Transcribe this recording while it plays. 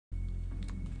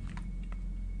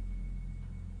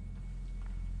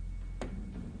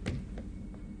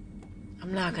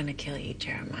I'm not gonna kill you,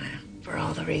 Jeremiah, for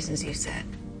all the reasons you said.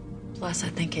 Plus, I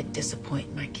think it'd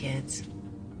disappoint my kids.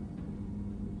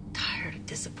 I'm tired of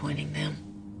disappointing them.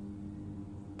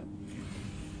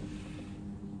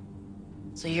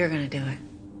 So you're gonna do it.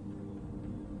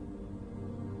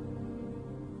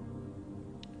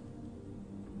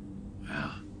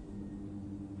 Well,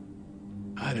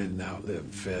 I didn't outlive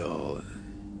Phil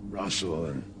and Russell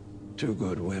and two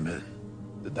good women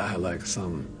to die like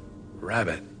some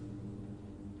rabbit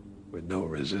with no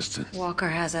resistance. Walker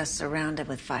has us surrounded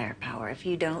with firepower. If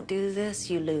you don't do this,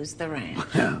 you lose the ranch.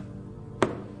 Yeah.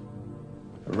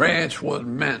 The ranch wasn't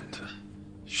meant to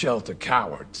shelter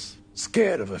cowards,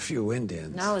 scared of a few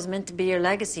Indians. No, it was meant to be your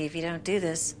legacy. If you don't do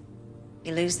this,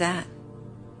 you lose that.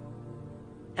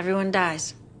 Everyone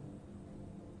dies,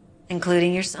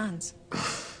 including your sons.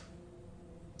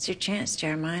 It's your chance,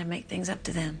 Jeremiah, to make things up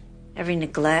to them. Every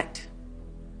neglect,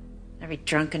 every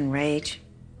drunken rage,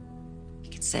 you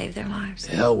could save their lives.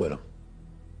 To hell with them.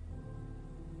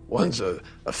 One's a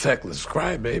feckless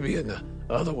crybaby, and the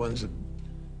other one's a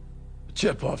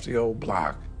chip off the old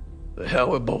block. The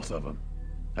hell with both of them.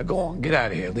 Now go on, get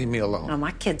out of here. Leave me alone. No,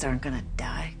 my kids aren't gonna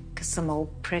die because some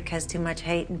old prick has too much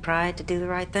hate and pride to do the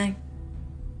right thing.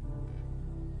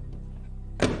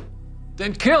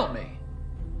 Then kill me.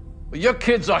 But your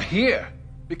kids are here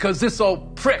because this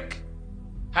old prick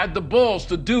had the balls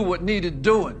to do what needed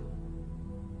doing.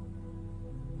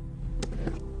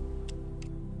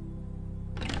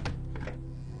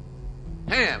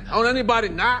 Ham, don't anybody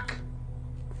knock?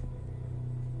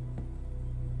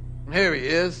 Here he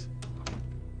is.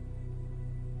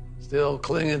 Still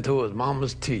clinging to his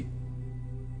mama's teeth.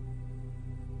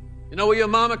 You know what your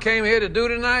mama came here to do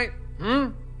tonight?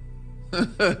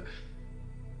 The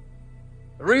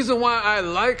reason why I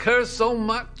like her so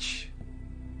much,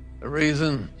 the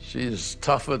reason she's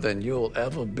tougher than you'll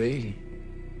ever be,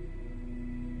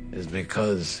 is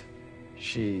because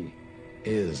she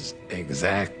is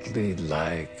exactly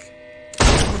like...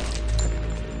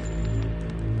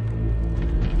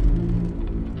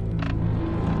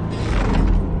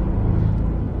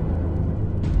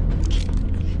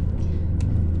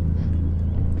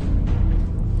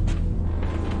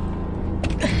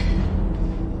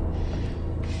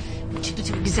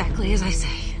 Do exactly as I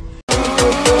say.